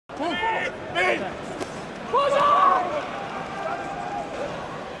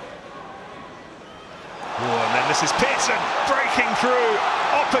And then this is Pearson breaking through.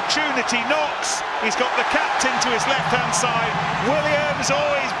 Opportunity knocks. He's got the captain to his left-hand side. Williams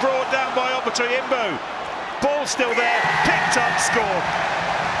always brought down by Obutoyimbo. Ball still there, picked up, scored.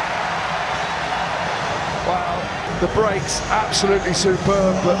 Wow, the break's absolutely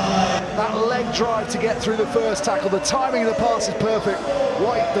superb, but that leg drive to get through the first tackle, the timing of the pass is perfect.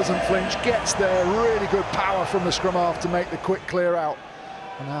 White doesn't flinch, gets there, really good power from the scrum half to make the quick clear out.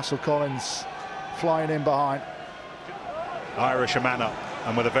 And Hassel-Collins flying in behind. Irish a man up,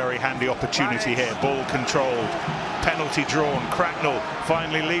 and with a very handy opportunity here. Ball controlled, penalty drawn. Cracknell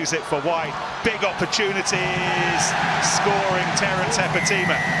finally leaves it for White. Big opportunities, scoring Terence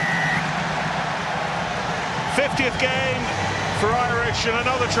Hepatima. 50th game for Irish and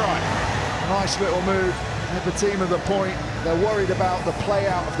another try. Nice little move. Hepatima the point. They're worried about the play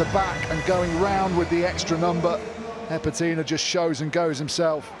out of the back and going round with the extra number. Hepatima just shows and goes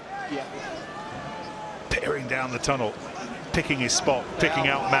himself. Yeah. Peering down the tunnel, picking his spot, picking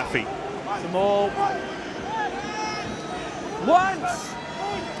out Maffey. Some more. Once.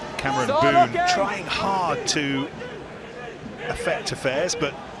 Cameron Boone trying hard to affect affairs,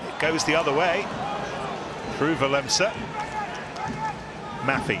 but it goes the other way. Through Valemsa.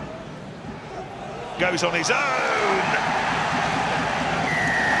 Maffey goes on his own.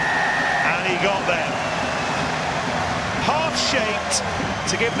 And he got there. Half-shaped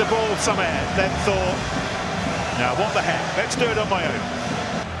to give the ball some air, then thought, now what the heck, let's do it on my own.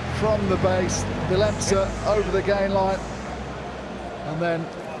 From the base, Valemsa over the gain line. And then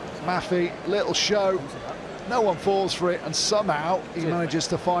Maffey, little show. No one falls for it, and somehow he manages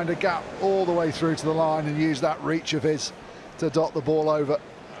to find a gap all the way through to the line and use that reach of his to dot the ball over.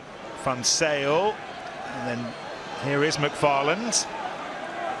 Fun sail, and then here is McFarland.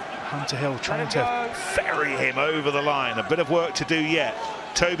 Hunter Hill trying to ferry him over the line. A bit of work to do yet.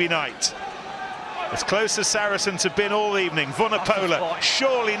 Toby Knight, as close as Saracens have been all evening. Vunipola,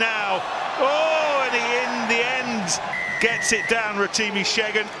 surely now. Oh, and he in the end gets it down, Rotimi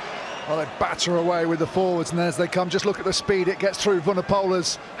Shegan. Well, they batter away with the forwards, and as they come, just look at the speed it gets through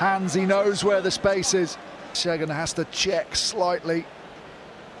Vunipola's hands. He knows where the space is. Shegan has to check slightly,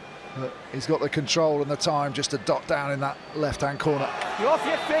 but he's got the control and the time just to dot down in that left-hand corner. You're off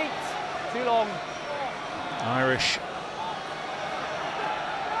your feet. Too long. Irish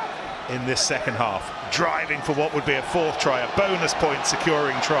in this second half, driving for what would be a fourth try, a bonus point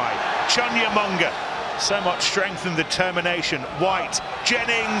securing try. Chunyamunga. So much strength and determination. White,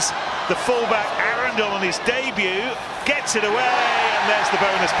 Jennings, the fullback, Arundel on his debut, gets it away, and there's the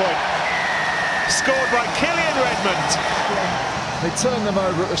bonus point. Scored by Killian Redmond. They turn them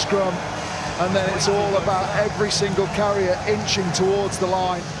over at the scrum, and then it's all about every single carrier inching towards the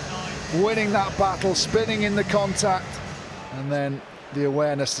line, winning that battle, spinning in the contact, and then the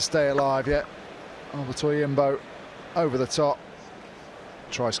awareness to stay alive. Yet Obutoyimbo over the top,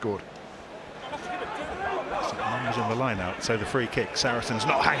 try scored. Was in the line out, so the free kick. Saracens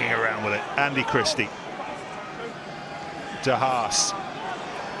not hanging around with it. Andy Christie. De Haas.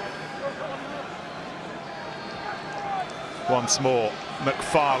 Once more,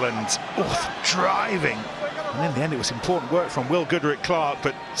 McFarland. Driving. And in the end, it was important work from Will Goodrick-Clark,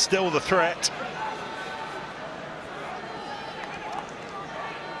 but still the threat.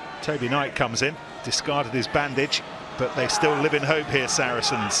 Toby Knight comes in, discarded his bandage, but they still live in hope here,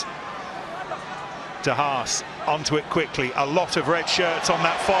 Saracens. De Haas onto it quickly. A lot of red shirts on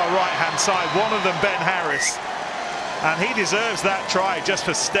that far right-hand side. One of them, Ben Harris. And he deserves that try just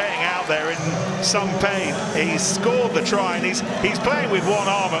for staying out there in some pain. He's scored the try, and he's playing with one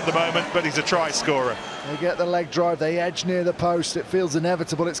arm at the moment, but he's a try scorer. They get the leg drive, they edge near the post. It feels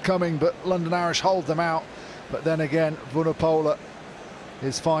inevitable it's coming, but London Irish hold them out. But then again, Vunipola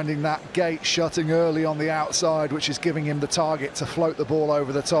is finding that gate shutting early on the outside, which is giving him the target to float the ball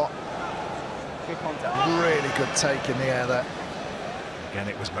over the top. Good contact. Really good take in the air there. Again,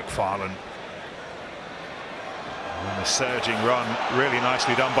 it was McFarland. And the surging run, really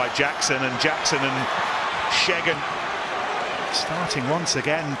nicely done by Jackson, and Shegan starting once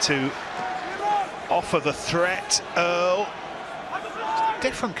again to offer the threat. Earl,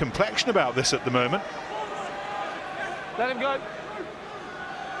 different complexion about this at the moment. Let him go.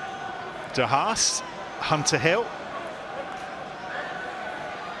 De Haas, Hunter Hill.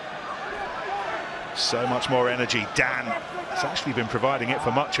 So much more energy. Dan has actually been providing it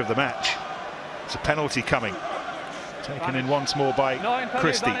for much of the match. There's a penalty coming. Taken in once more by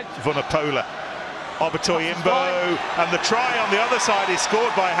Christie. Vunipola. Obutoyimbo. And the try on the other side is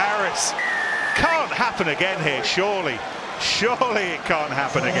scored by Harris. Can't happen again here, surely. Surely it can't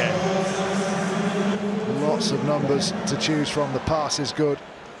happen again. Lots of numbers to choose from. The pass is good.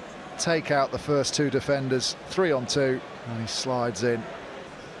 Take out the first two defenders, 3 on 2, and he slides in.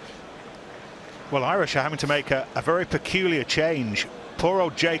 Well, Irish are having to make a very peculiar change. Poor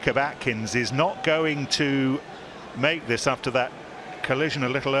old Jacob Atkins is not going to make this after that collision a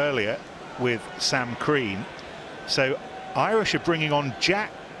little earlier with Sam Crean. So Irish are bringing on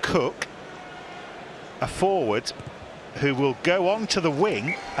Jack Cook, a forward who will go on to the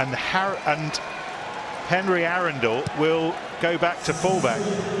wing, and Henry Arundel will go back to fullback.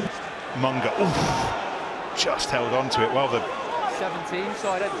 Munga, just held on to it. Well, the 17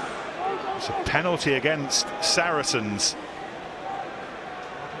 sided. It's a penalty against Saracens.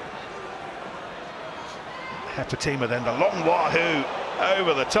 Hepatima then the long wahoo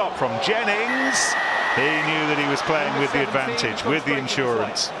over the top from Jennings. He knew that he was playing with the advantage, with the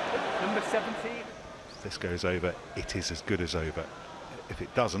insurance. Number 17. If this goes over, it is as good as over. If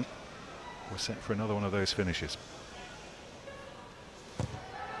it doesn't, we're set for another one of those finishes.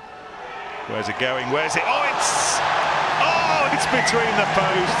 Where's it going? Where's it? Oh, it's between the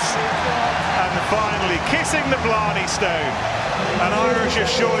posts. And finally kissing the Blarney Stone. And Irish have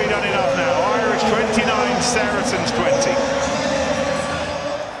surely done enough now. Irish 29, Saracens 20.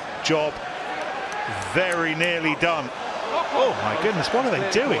 Job very nearly done. Oh my goodness, what are they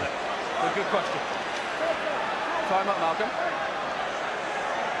doing? Good question. Time up, Malcolm.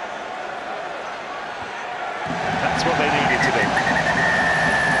 That's what they needed to do.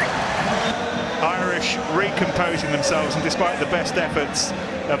 Irish recomposing themselves, and despite the best efforts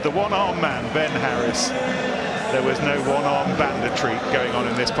of the one-arm man, Ben Harris, there was no one-arm banditry going on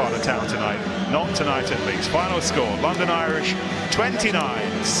in this part of town tonight. Not tonight at least. Final score, London Irish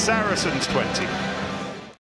 29, Saracens 20.